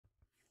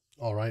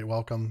All right,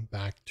 welcome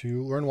back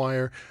to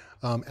LearnWire.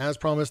 As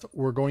promised,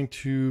 we're going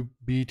to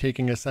be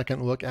taking a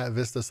second look at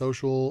Vista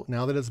Social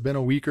now that it's been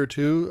a week or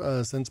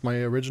two since my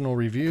original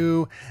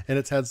review, and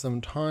it's had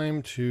some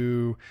time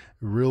to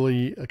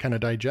really kind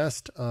of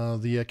digest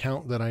the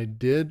account that I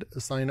did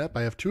sign up.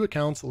 I have two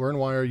accounts,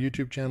 LearnWire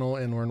YouTube channel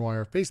and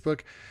LearnWire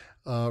Facebook.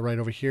 Right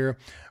over here.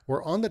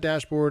 We're on the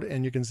dashboard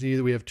and you can see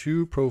that we have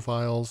two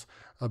profiles.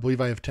 I believe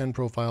I have 10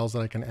 profiles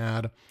that I can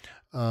add.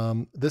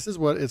 This is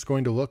what it's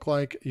going to look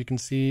like. You can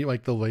see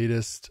like the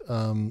latest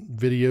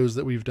videos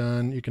that we've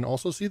done. You can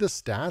also see the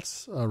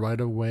stats right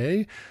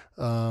away.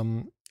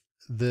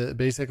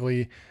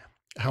 Basically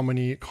how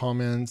many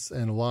comments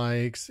and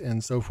likes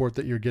and so forth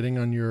that you're getting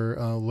on your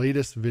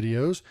latest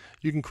videos.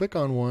 You can click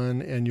on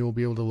one and you'll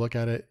be able to look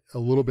at it a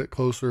little bit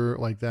closer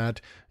like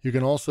that. You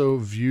can also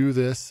view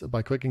this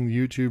by clicking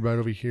YouTube right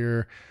over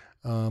here,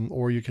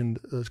 or you can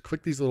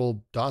click these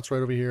little dots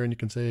right over here and you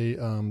can say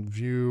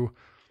view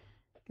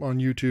on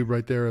YouTube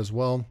right there as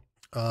well.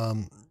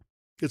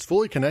 It's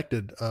fully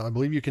connected. I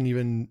believe you can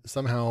even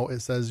somehow, it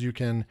says you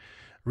can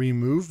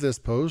remove this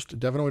post.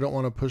 Definitely don't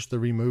want to push the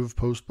remove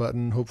post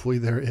button. Hopefully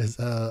there is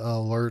an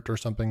alert or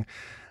something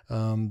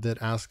that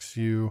asks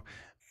you,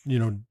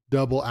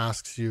 double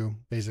asks you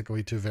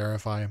basically to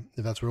verify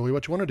if that's really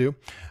what you want to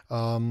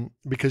do,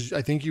 because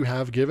I think you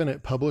have given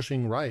it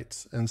publishing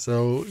rights. And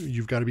so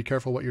you've got to be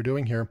careful what you're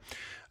doing here.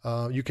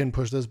 You can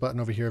push this button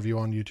over here, view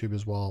on YouTube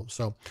as well.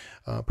 So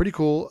pretty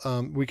cool.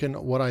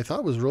 What I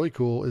thought was really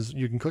cool is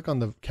you can click on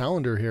the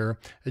calendar here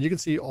and you can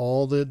see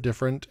all the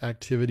different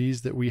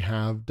activities that we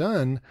have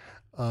done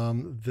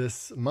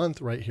this month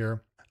right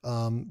here.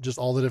 Just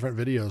all the different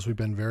videos. We've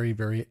been very,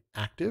 very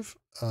active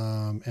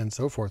and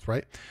so forth,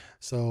 right?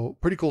 So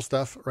pretty cool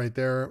stuff right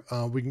there.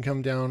 We can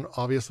come down.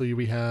 Obviously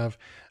we have,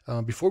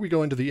 before we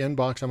go into the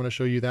inbox, I'm going to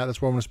show you that.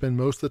 That's where I'm going to spend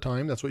most of the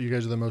time. That's what you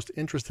guys are the most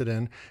interested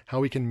in,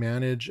 how we can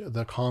manage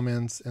the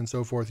comments and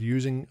so forth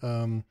using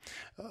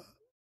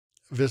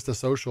Vista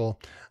Social.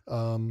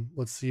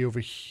 Let's see over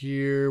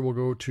here. We'll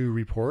go to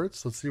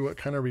reports. Let's see what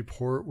kind of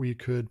report we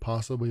could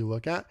possibly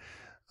look at.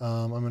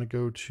 I'm going to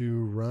go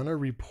to run a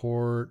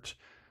report,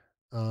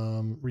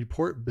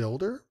 report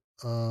builder.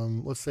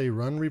 Let's say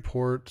run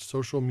report,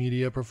 social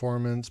media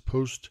performance,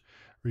 post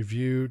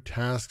review,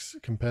 tasks,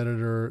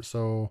 competitor.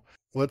 So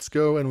let's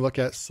go and look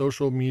at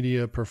social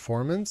media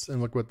performance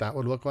and look what that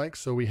would look like.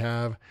 So we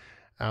have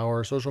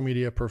our social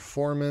media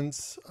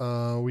performance.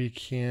 We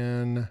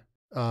can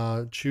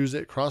choose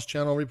it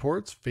cross-channel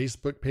reports,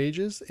 Facebook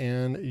pages,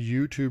 and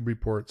YouTube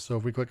reports. So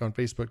if we click on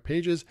Facebook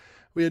pages,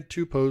 we had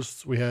 2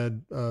 posts, we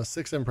had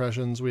 6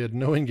 impressions, we had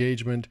no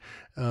engagement.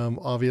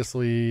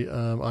 Obviously,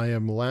 I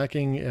am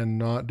lacking and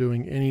not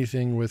doing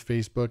anything with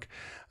Facebook.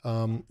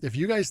 If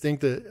you guys think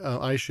that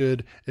I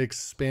should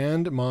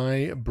expand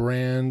my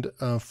brand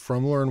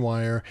from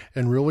LearnWire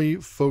and really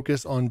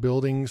focus on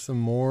building some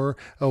more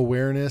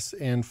awareness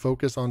and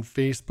focus on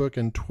Facebook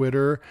and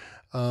Twitter,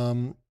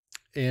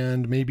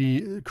 and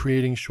maybe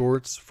creating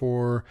shorts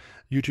for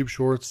YouTube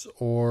Shorts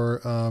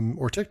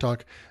or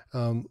TikTok,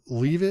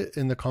 leave it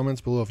in the comments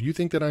below if you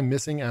think that I'm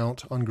missing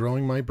out on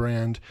growing my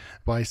brand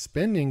by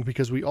spending,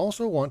 because we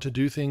also want to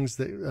do things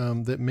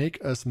that that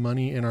make us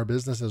money in our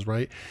businesses,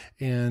 right?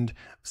 And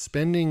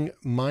spending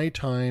my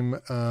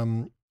time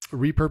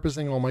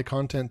repurposing all my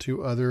content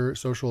to other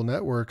social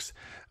networks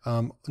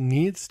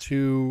needs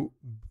to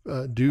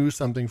do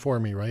something for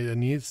me, right? It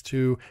needs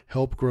to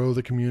help grow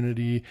the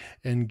community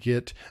and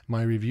get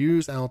my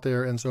reviews out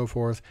there and so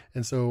forth.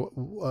 And so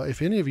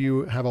if any of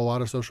you have a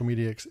lot of social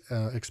media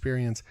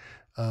experience,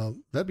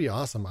 that'd be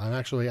awesome. I'm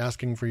actually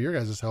asking for your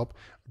guys' help.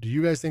 Do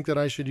you guys think that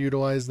I should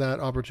utilize that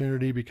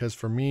opportunity? Because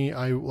for me,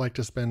 I like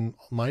to spend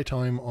my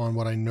time on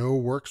what I know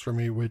works for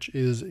me, which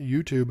is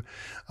YouTube.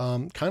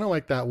 Kind of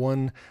like that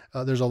one.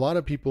 There's a lot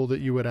of people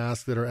that you would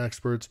ask that are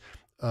experts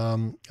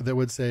that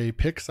would say,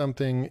 pick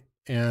something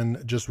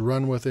and just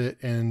run with it,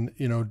 and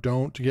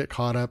don't get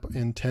caught up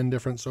in 10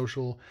 different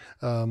social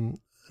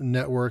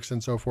networks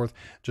and so forth.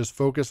 Just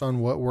focus on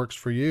what works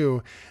for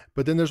you.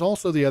 But then there's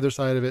also the other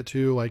side of it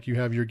too. Like you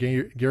have your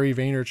Gary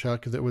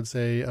Vaynerchuk that would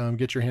say,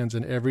 get your hands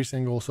in every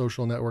single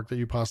social network that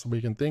you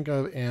possibly can think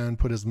of and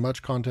put as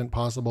much content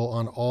possible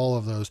on all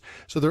of those.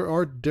 So there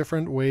are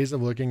different ways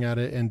of looking at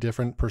it and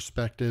different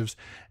perspectives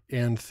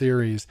and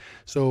theories.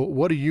 So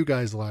what do you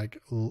guys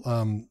like?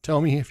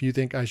 Tell me if you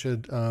think I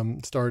should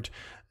start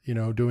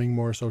doing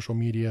more social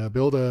media,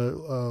 build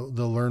the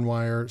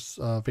LearnWire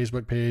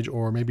Facebook page,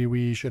 or maybe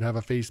we should have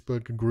a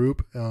Facebook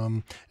group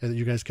that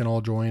you guys can all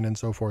join and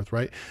so forth,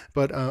 right?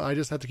 But I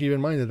just have to keep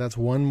in mind that that's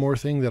one more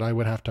thing that I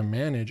would have to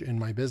manage in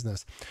my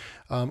business.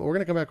 We're going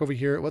to come back over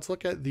here. Let's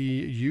look at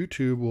the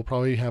YouTube. We'll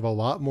probably have a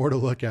lot more to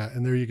look at.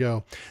 And there you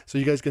go. So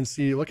you guys can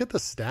see, look at the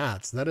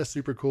stats. That is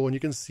super cool. And you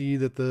can see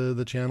that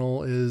the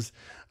channel is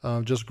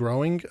just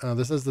growing.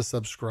 This is the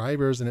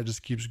subscribers, and it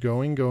just keeps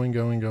going.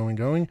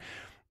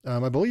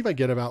 I believe I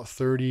get about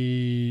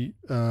 30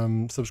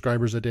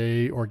 subscribers a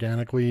day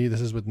organically.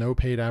 This is with no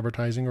paid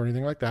advertising or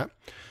anything like that.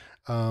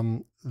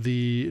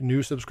 The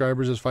new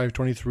subscribers is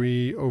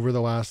 523 over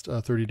the last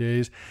 30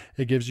 days.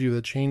 It gives you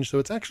the change. So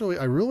it's actually,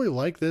 I really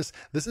like this.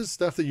 This is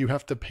stuff that you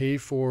have to pay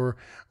for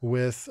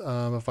with,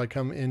 if I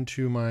come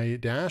into my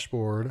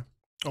dashboard,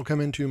 I'll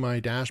come into my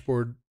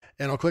dashboard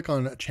and I'll click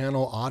on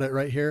channel audit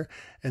right here.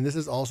 And this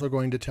is also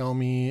going to tell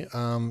me,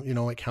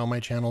 like how my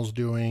channel's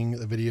doing,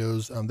 the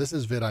videos. This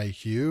is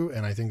vidIQ,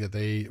 and I think that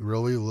they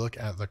really look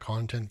at the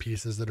content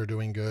pieces that are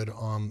doing good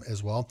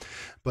as well.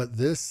 But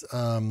this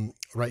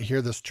right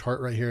here, this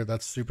chart right here,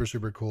 that's super,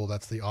 super cool.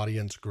 That's the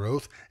audience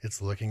growth.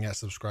 It's looking at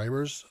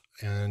subscribers,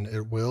 and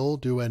it will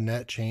do a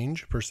net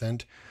change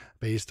percent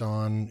based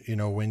on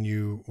when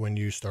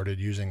you started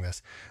using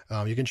this.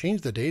 You can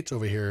change the dates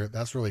over here.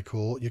 That's really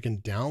cool. You can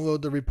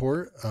download the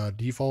report,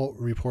 default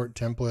report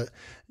template,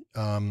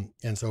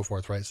 and so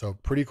forth, right? So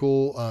pretty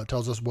cool.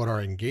 Tells us what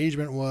our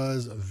engagement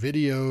was,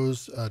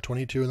 videos,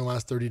 22 in the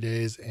last 30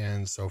 days,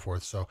 and so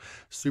forth. So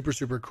super,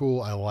 super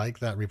cool. I like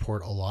that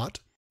report a lot.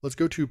 Let's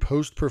go to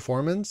post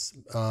performance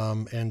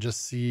and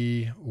just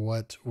see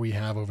what we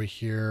have over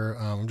here.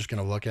 I'm just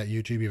going to look at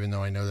YouTube, even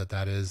though I know that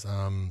that is,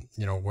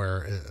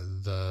 where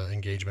the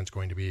engagement's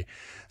going to be.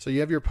 So you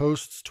have your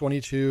posts,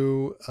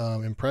 22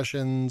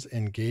 impressions,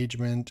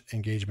 engagement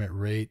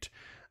rate,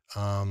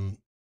 and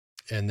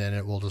then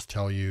it will just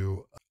tell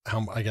you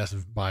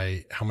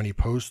by how many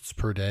posts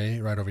per day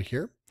right over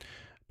here.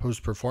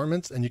 Post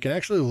performance, and you can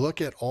actually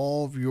look at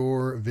all of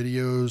your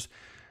videos,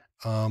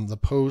 the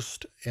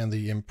post and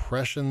the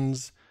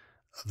impressions,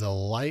 the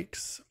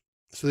likes.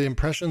 So the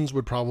impressions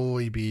would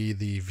probably be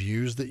the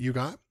views that you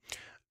got.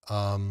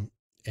 And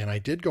I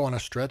did go on a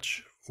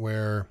stretch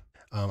where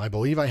I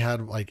believe I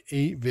had like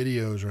 8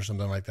 videos or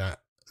something like that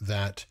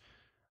that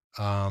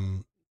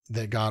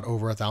got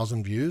over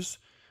 1,000 views.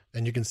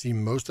 And you can see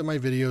most of my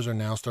videos are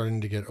now starting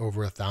to get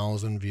over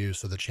 1,000 views.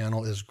 So the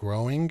channel is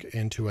growing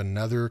into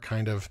another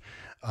kind of,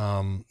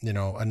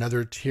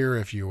 another tier,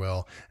 if you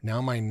will.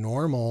 Now my new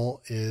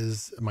normal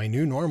is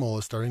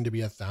starting to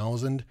be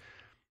 1,000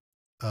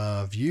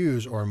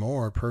 views or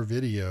more per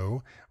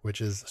video,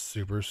 which is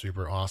super,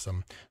 super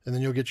awesome. And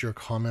then you'll get your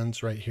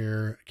comments right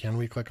here. Can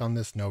we click on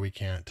this? No, we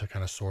can't, to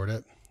kind of sort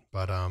it.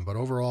 But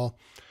overall,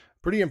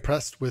 pretty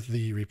impressed with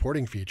the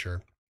reporting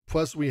feature.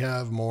 Plus we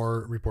have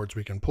more reports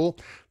we can pull.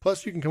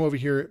 Plus you can come over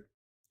here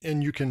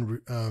and you can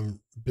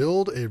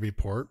build a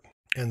report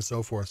and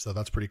so forth. So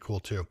that's pretty cool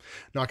too.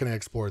 Not going to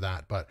explore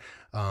that, but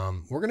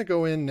we're going to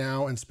go in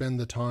now and spend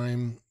the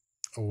time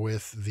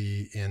with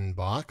the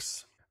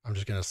inbox. I'm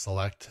just going to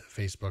select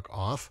Facebook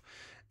off,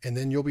 and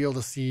then you'll be able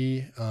to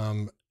see,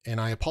 and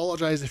I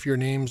apologize if your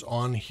name's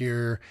on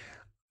here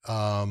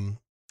and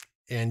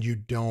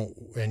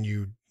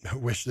you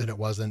wish that it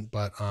wasn't,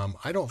 but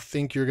I don't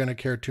think you're going to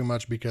care too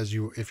much, because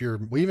if you're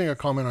leaving a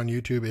comment on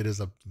YouTube, it is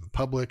a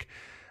public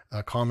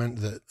comment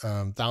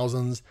that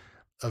thousands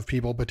of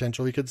people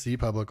potentially could see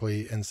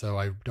publicly. And so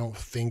I don't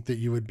think that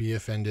you would be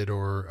offended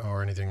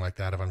or anything like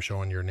that if I'm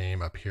showing your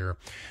name up here.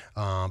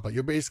 But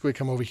you'll basically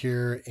come over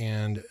here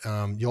and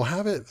you'll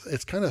have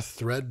it's kind of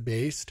thread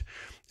based.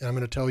 And I'm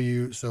going to tell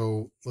you,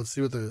 so let's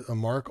see what the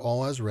mark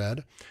all as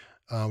read.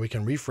 We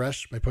can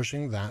refresh by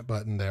pushing that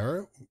button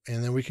there,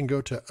 and then we can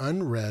go to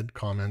unread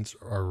comments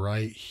are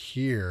right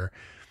here.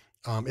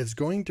 It's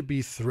going to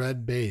be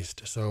thread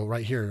based. So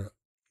right here,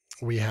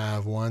 we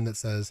have one that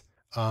says,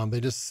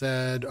 they just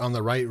said on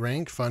the right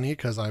rank, funny,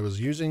 because I was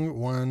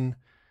using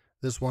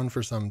this one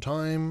for some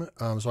time.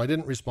 So I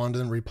didn't respond to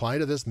them, reply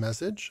to this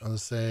message. I'll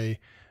say,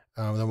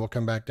 then we'll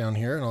come back down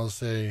here and I'll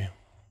say,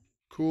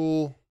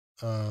 cool,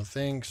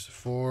 thanks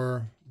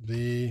for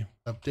the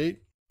update.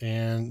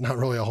 And not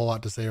really a whole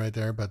lot to say right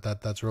there, but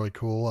that's really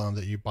cool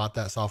that you bought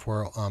that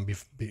software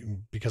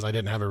because I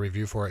didn't have a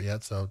review for it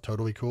yet. So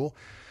totally cool.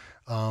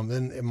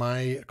 Then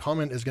my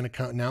comment is going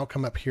to now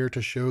come up here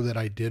to show that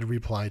I did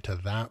reply to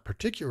that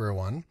particular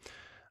one.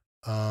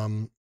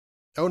 Oh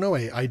no,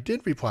 wait, I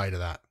did reply to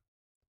that.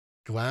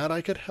 Glad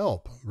I could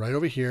help right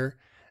over here.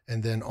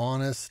 And then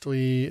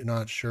honestly,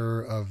 not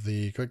sure of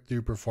the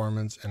click-through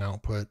performance and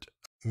output.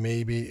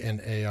 Maybe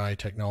an AI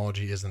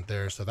technology isn't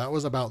there. So that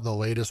was about the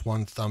latest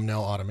one,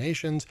 thumbnail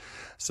automations.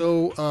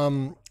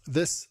 So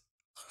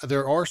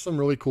there are some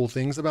really cool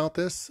things about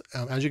this.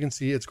 As you can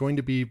see, it's going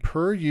to be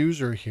per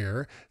user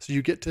here. So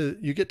you get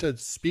to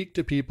speak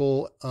to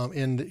people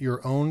in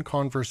your own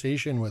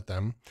conversation with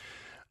them.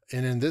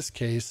 And in this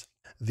case,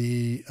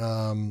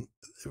 that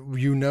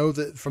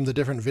from the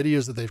different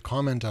videos that they've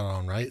commented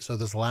on, right? So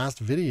this last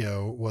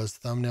video was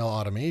thumbnail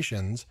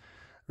automations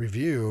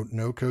review,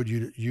 no code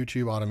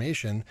YouTube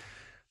automation.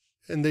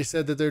 And they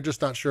said that they're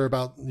just not sure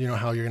about,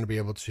 how you're going to be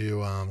able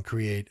to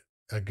create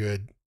a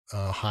good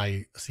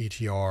high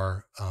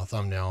CTR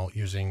thumbnail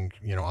using,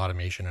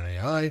 automation and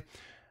AI.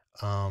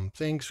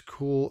 Thanks.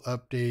 Cool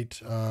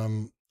update.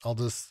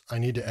 I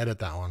need to edit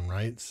that one,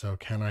 right? So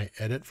can I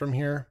edit from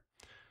here?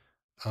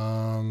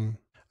 So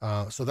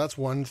that's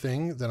one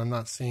thing that I'm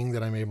not seeing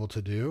that I'm able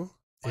to do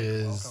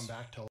is welcome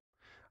back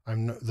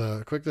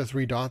to click the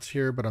 3 dots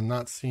here, but I'm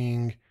not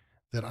seeing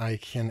that I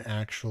can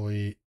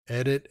actually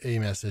edit a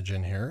message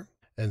in here.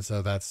 And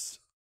so that's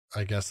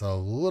I guess, a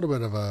little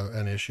bit of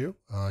an issue.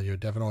 You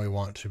definitely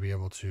want to be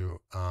able to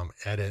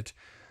edit.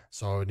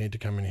 So I would need to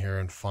come in here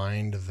and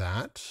find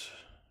that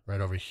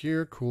right over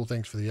here. Cool,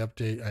 thanks for the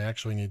update. I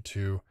actually need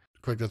to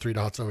click the three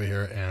dots over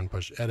here and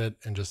push edit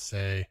and just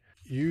say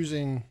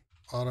using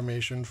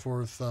automation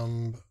for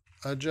thumb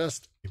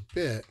adjust a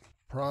bit.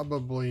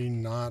 Probably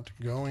not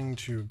going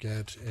to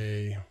get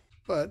a,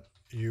 but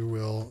you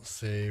will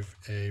save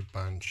a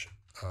bunch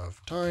of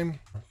time.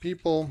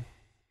 People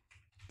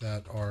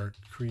that are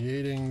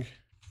creating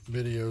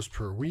videos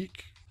per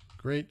week,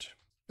 great,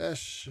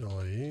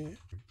 especially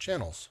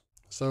channels.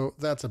 So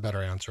that's a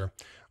better answer.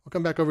 We'll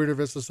come back over to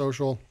Vista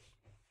Social.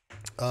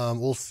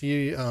 We'll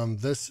see,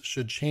 this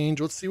should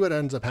change. Let's see what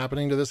ends up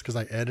happening to this because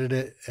I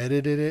edited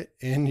it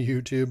in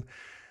YouTube.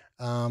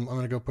 I'm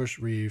going to go push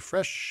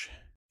refresh,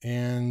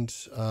 and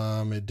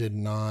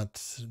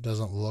it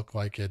doesn't look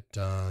like it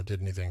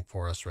did anything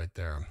for us right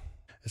there.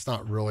 It's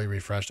not really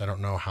refreshed. I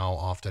don't know how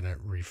often it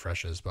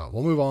refreshes, but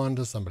we'll move on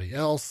to somebody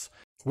else.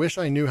 Wish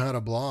I knew how to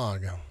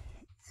blog.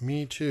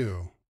 Me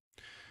too.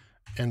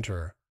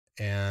 Enter.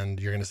 And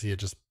you're going to see it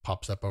just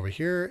pops up over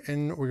here,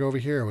 and we go over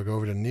here. We go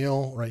over to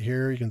Neil right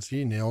here. You can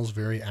see Neil's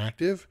very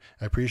active.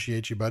 I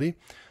appreciate you, buddy.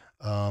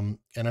 And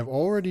I've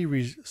already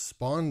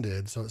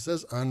responded. So it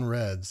says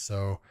unread.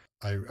 So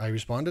I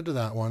responded to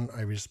that one.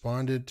 I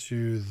responded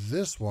to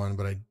this one,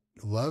 but I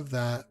love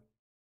that.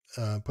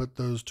 Put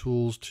those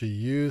tools to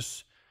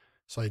use.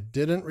 So I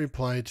didn't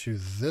reply to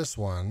this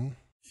one.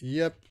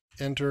 Yep.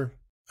 Enter.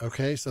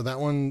 Okay, so that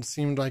one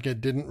seemed like it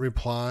didn't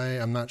reply.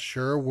 I'm not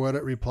sure what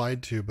it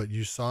replied to, but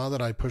you saw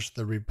that I pushed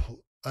the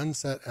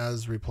unset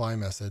as reply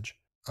message.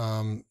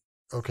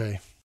 Okay,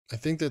 I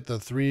think that the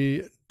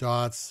three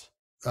dots,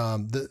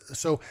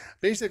 so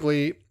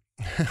basically,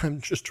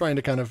 I'm just trying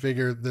to kind of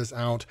figure this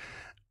out.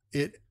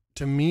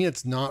 To me,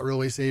 it's not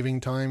really saving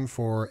time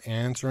for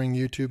answering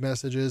YouTube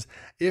messages.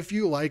 If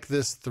you like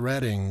this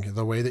threading,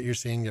 the way that you're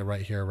seeing it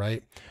right here,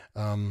 right?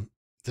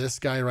 This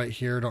guy right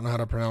here, don't know how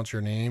to pronounce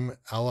your name,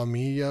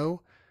 Alamayo,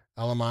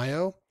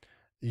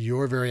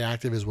 you're very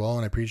active as well,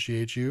 and I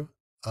appreciate you.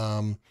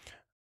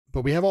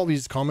 But we have all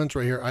these comments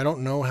right here. I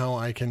don't know how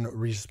I can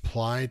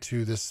reply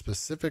to this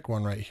specific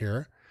one right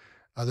here,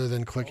 other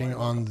than clicking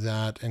on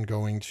that and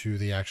going to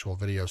the actual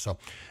video. So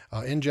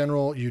in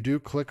general, you do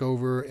click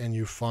over and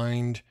you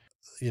find,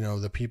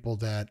 the people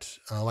that,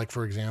 like,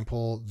 for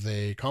example,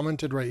 they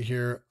commented right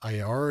here.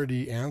 I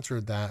already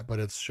answered that, but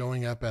it's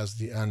showing up as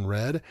the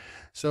unread.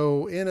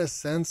 So in a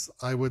sense,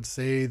 I would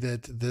say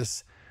that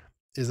this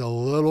is a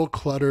little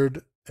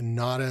cluttered and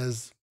not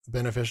as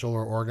beneficial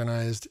or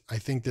organized. I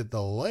think that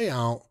the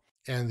layout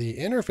and the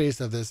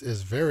interface of this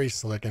is very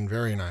slick and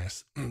very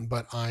nice,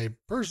 but I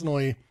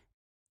personally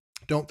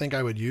don't think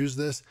I would use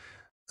this,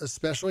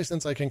 especially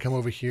since I can come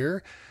over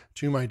here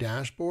to my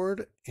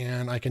dashboard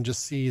and I can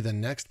just see the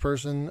next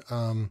person.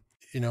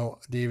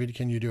 David,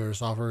 can you do a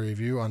software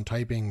review on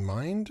typing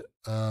mind?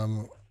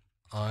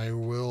 I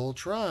will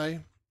try,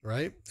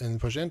 right? And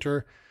push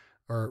enter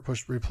or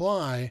push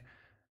reply.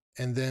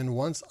 And then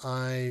once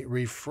I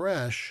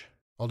refresh,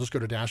 I'll just go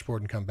to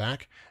dashboard and come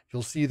back.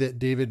 You'll see that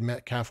David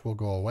Metcalf will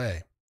go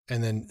away,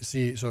 and then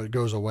see, so it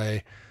goes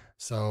away.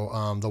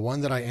 So the one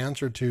that I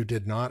answered to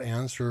did not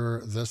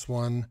answer this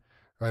one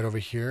right over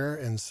here.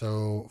 And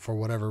so for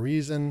whatever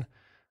reason,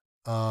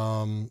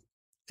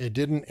 it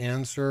didn't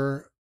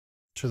answer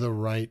to the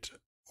right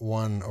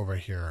one over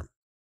here,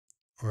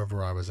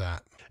 wherever I was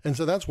at. And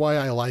so that's why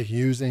I like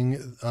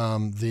using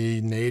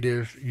the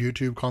native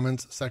YouTube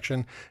comments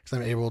section, because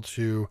I'm able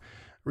to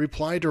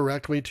reply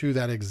directly to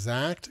that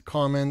exact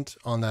comment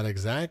on that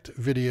exact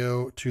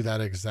video to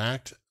that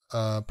exact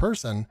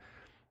person,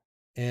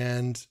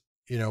 and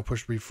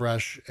push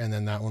refresh, and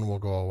then that one will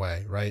go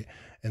away, right?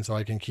 And so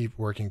I can keep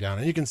working down.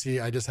 And you can see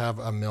I just have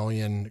a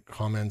million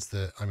comments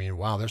that,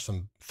 wow, there's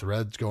some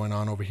threads going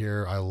on over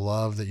here. I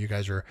love that you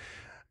guys are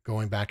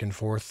going back and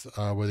forth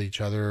with each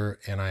other.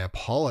 And I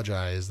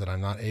apologize that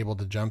I'm not able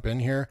to jump in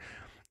here.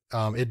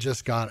 It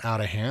just got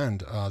out of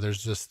hand.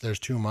 There's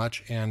too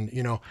much. And,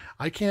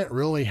 I can't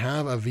really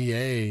have a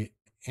VA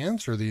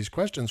answer these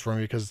questions for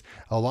me, because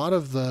a lot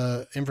of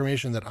the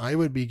information that I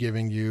would be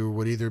giving you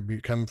would either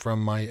come from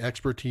my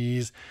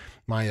expertise,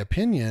 my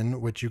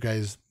opinion, which you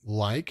guys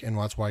like, and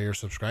that's why you're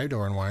subscribed to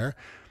LearWire.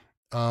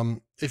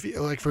 If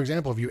you, like, for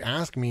example, if you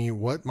ask me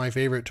what my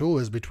favorite tool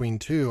is between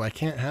two, I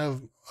can't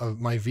have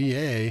my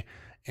VA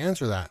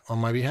answer that on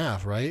my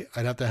behalf, right?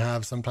 I'd have to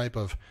have some type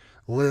of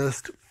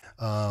list.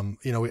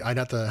 I'd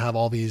have to have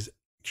all these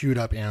queued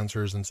up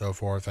answers and so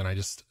forth, and I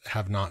just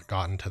have not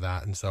gotten to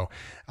that. And so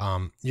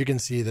you can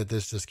see that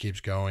this just keeps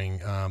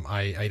going.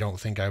 I don't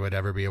think I would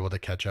ever be able to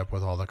catch up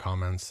with all the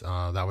comments.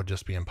 That would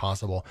just be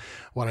impossible.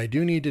 What I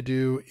do need to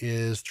do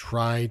is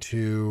try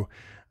to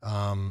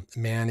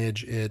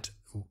manage it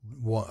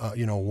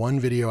one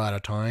video at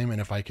a time.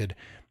 And if I could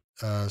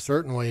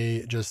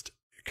certainly just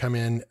come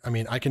in, I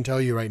mean, I can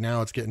tell you right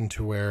now it's getting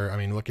to where, I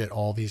mean, look at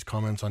all these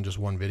comments on just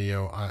one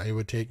video. It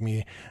would take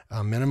me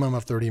a minimum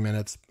of 30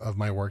 minutes of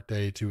my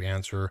workday to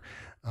answer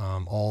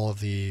all of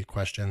the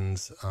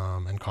questions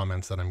and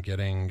comments that I'm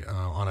getting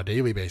on a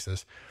daily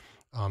basis.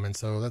 And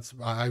so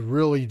I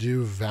really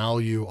do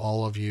value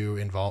all of you,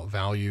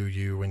 value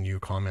you when you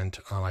comment.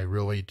 I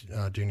really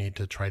do need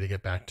to try to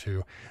get back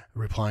to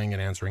replying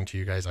and answering to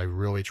you guys. I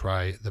really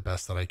try the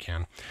best that I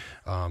can.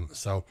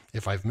 So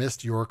if I've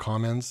missed your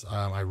comments,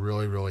 I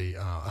really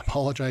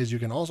apologize. You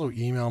can also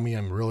email me.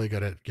 I'm really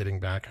good at getting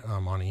back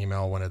on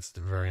email when it's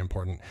very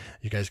important.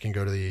 You guys can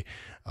go to the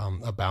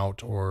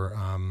about or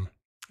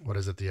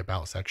the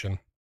about section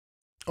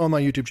on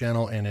my YouTube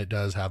channel, and it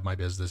does have my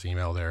business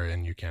email there,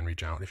 and you can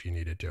reach out if you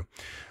needed to.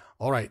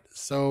 All right,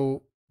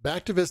 so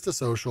back to Vista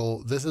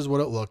Social. This is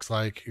what it looks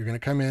like. You're going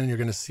to come in and you're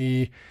going to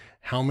see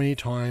how many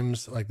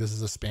times, like this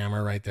is a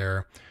spammer right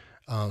there.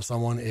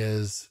 Someone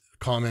is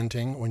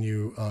commenting when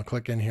you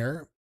click in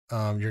here.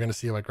 You're going to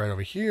see like right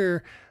over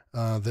here,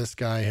 this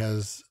guy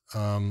has,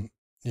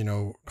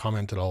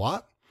 commented a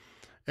lot,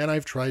 and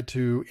I've tried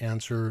to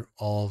answer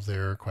all of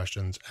their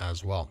questions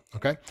as well.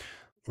 Okay.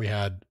 We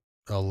had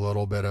a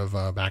little bit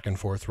of back and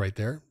forth right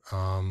there,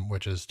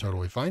 which is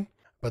totally fine.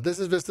 But this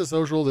is Vista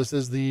Social. This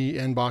is the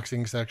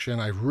inboxing section.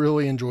 I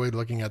really enjoyed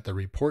looking at the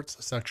reports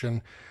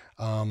section.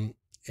 Really,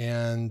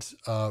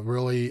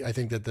 I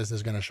think that this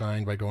is going to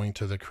shine by going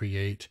to the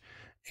create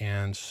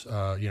and,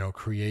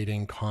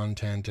 creating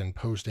content and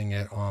posting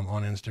it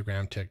on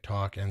Instagram,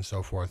 TikTok, and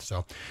so forth.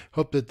 So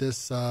hope that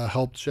this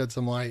helped shed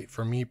some light.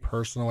 For me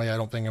personally, I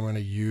don't think I'm going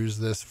to use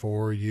this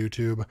for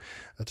YouTube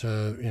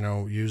to,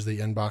 use the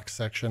inbox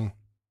section.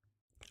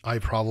 I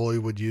probably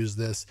would use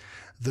this.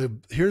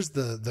 Here's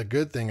the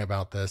good thing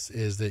about this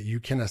is that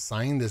you can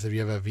assign this. If you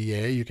have a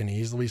VA, you can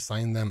easily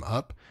sign them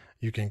up.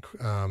 You can,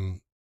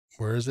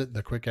 where is it?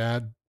 The quick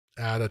add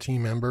a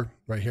team member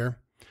right here.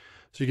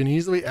 So you can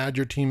easily add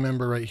your team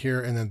member right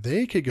here, and then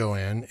they could go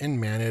in and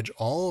manage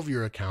all of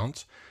your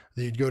accounts.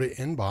 They'd go to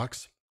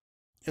inbox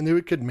and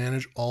they could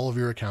manage all of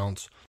your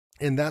accounts.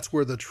 And that's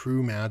where the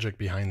true magic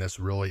behind this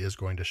really is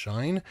going to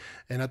shine.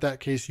 And at that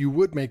case, you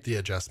would make the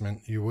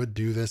adjustment. You would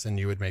do this and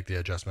you would make the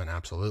adjustment,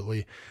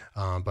 absolutely.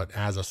 But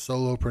as a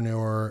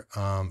solopreneur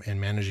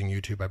and managing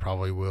YouTube, I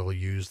probably will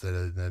use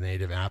the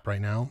native app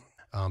right now.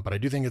 But I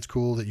do think it's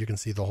cool that you can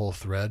see the whole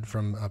thread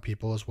from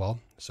people as well.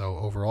 So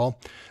overall,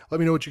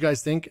 let me know what you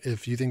guys think.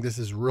 If you think this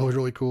is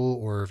really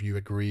cool, or if you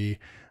agree,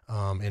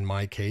 in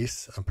my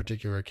case, a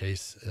particular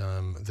case,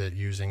 that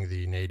using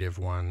the native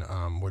one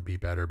would be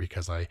better,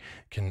 because I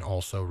can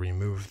also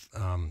remove,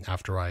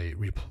 after I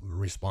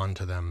respond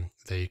to them,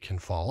 they can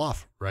fall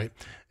off, right?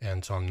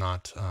 And so I'm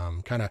not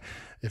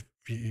if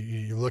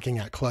you're looking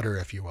at clutter,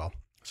 if you will.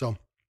 So,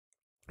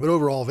 but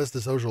overall,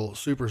 Vista Social,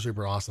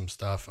 super awesome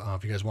stuff.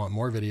 If you guys want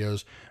more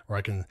videos, or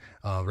I can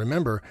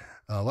remember,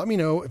 let me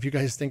know if you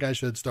guys think I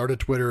should start a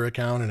Twitter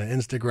account and an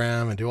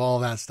Instagram and do all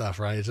that stuff,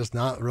 right? It's just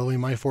not really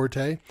my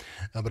forte.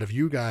 But if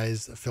you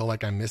guys feel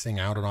like I'm missing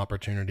out on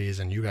opportunities,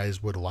 and you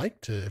guys would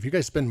like to, if you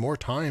guys spend more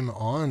time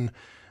on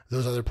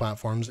those other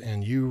platforms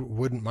and you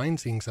wouldn't mind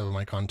seeing some of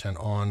my content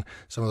on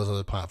some of those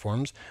other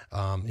platforms,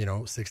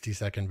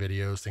 60-second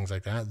videos, things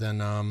like that, then,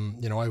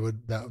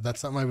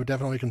 that's something I would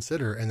definitely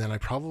consider. And then I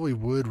probably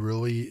would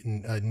really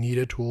need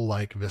a tool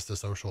like Vista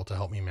Social to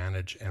help me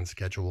manage and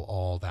schedule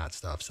all that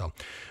stuff. So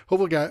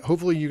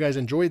hopefully you guys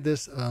enjoyed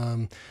this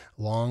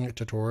long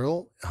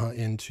tutorial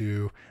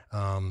into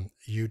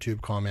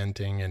YouTube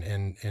commenting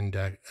and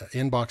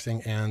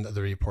inboxing and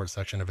the report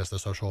section of Vista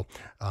Social.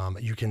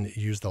 You can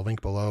use the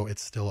link below.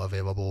 It's still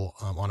available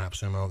on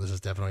AppSumo. This is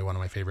definitely one of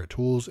my favorite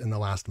tools in the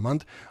last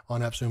month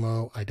on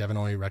AppSumo. I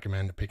definitely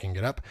recommend picking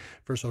it up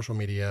for social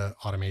media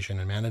automation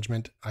and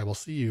management. I will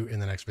see you in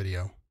the next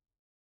video.